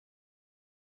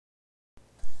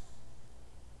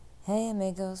Hey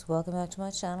amigos, welcome back to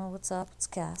my channel. What's up? It's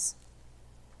Cass.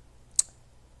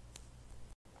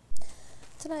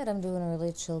 Tonight I'm doing a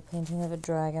really chill painting of a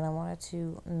dragon. I wanted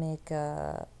to make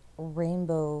a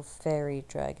rainbow fairy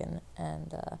dragon,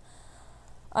 and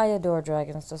I adore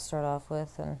dragons to start off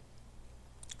with, and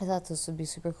I thought this would be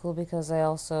super cool because I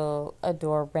also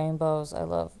adore rainbows. I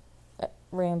love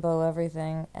rainbow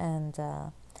everything, and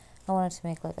I wanted to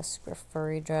make like a super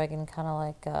furry dragon, kind of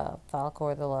like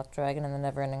Falcor the Luck Dragon in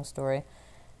the Neverending Story.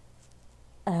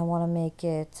 And I want to make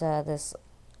it this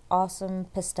awesome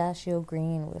pistachio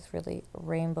green with really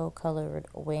rainbow colored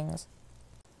wings.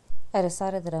 I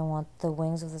decided that I want the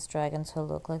wings of this dragon to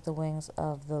look like the wings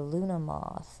of the Luna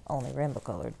moth, only rainbow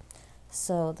colored.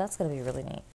 So that's going to be really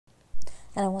neat.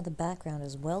 And I want the background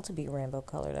as well to be rainbow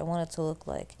colored. I want it to look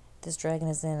like this dragon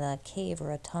is in a cave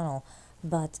or a tunnel,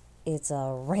 but it's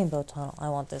a rainbow tunnel. I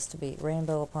want this to be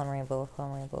rainbow upon rainbow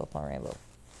upon rainbow upon rainbow.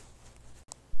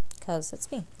 Because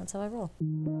it's me. That's how I roll.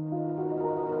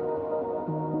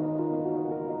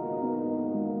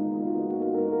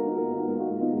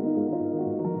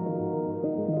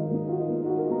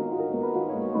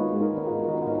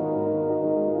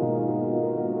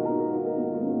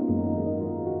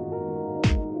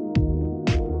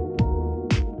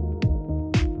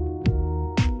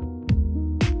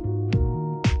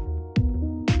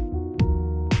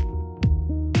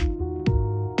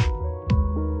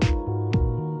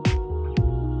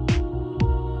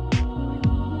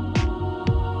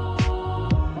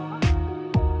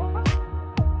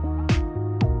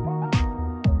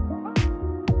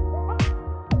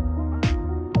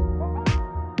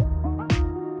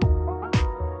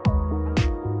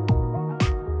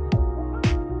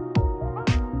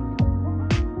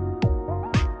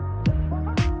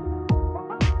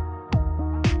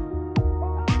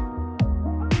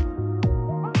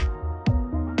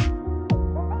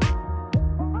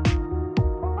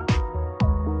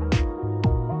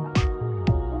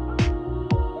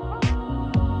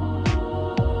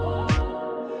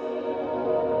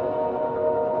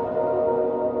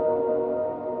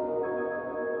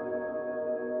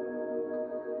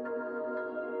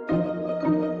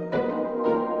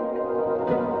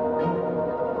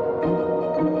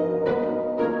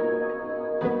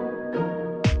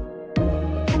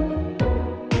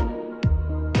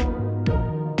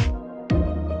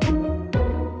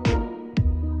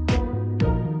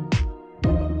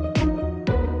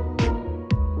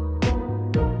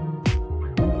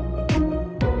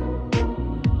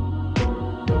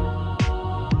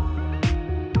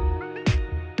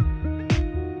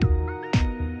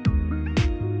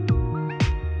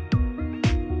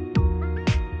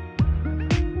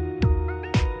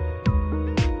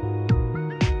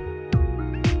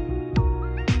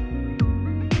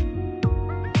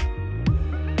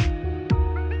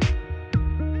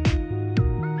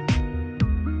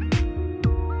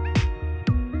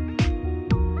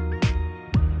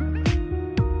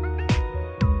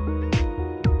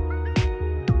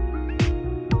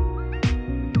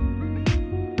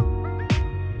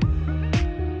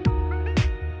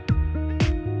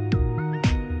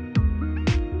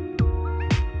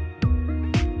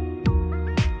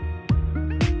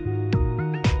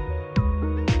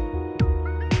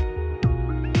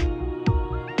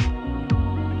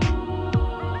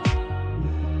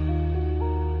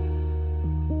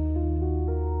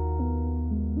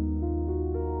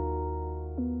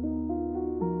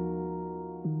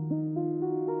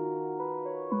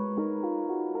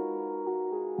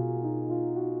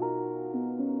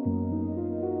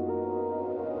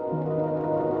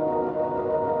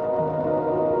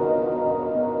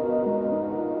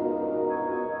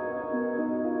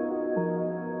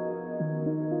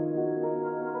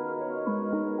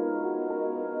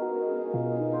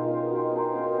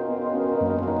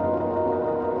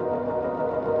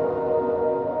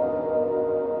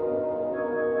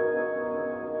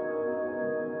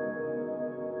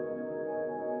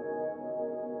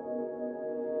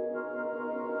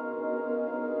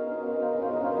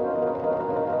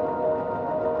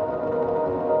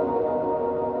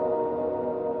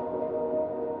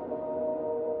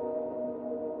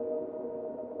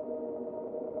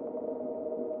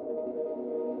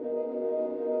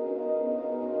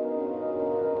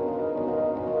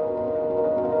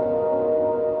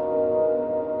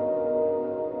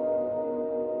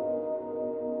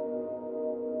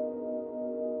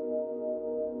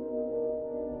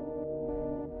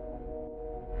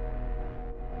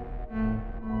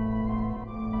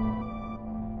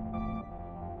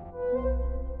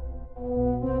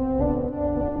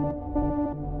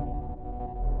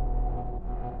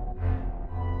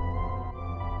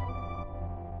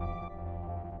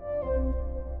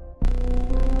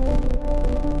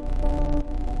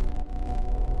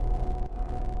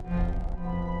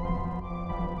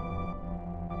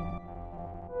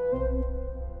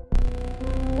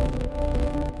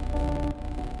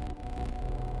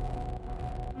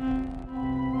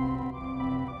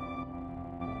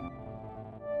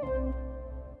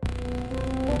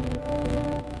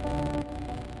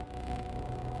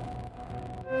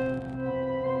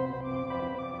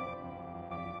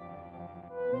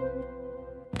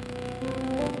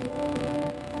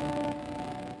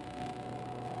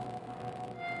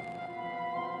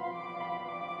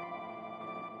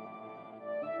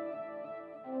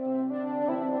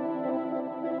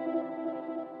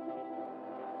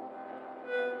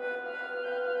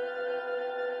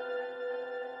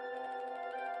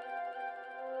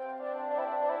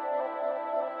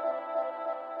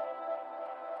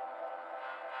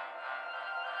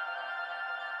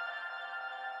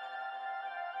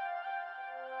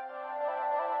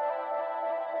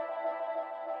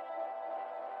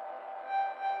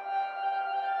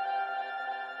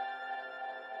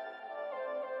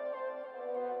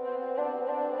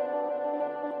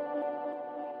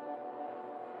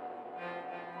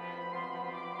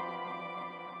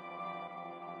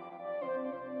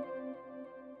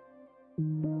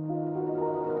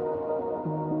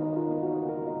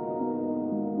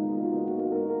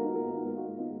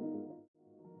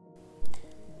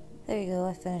 There you go,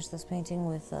 I finished this painting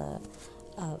with a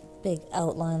big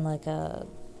outline like a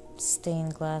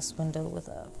stained glass window with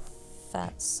a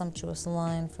fat, sumptuous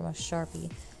line from a Sharpie.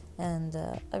 And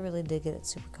I really dig it,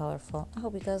 it's super colorful. I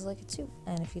hope you guys like it too.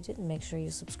 And if you did, make sure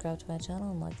you subscribe to my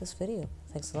channel and like this video.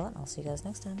 Thanks a lot, and I'll see you guys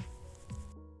next time.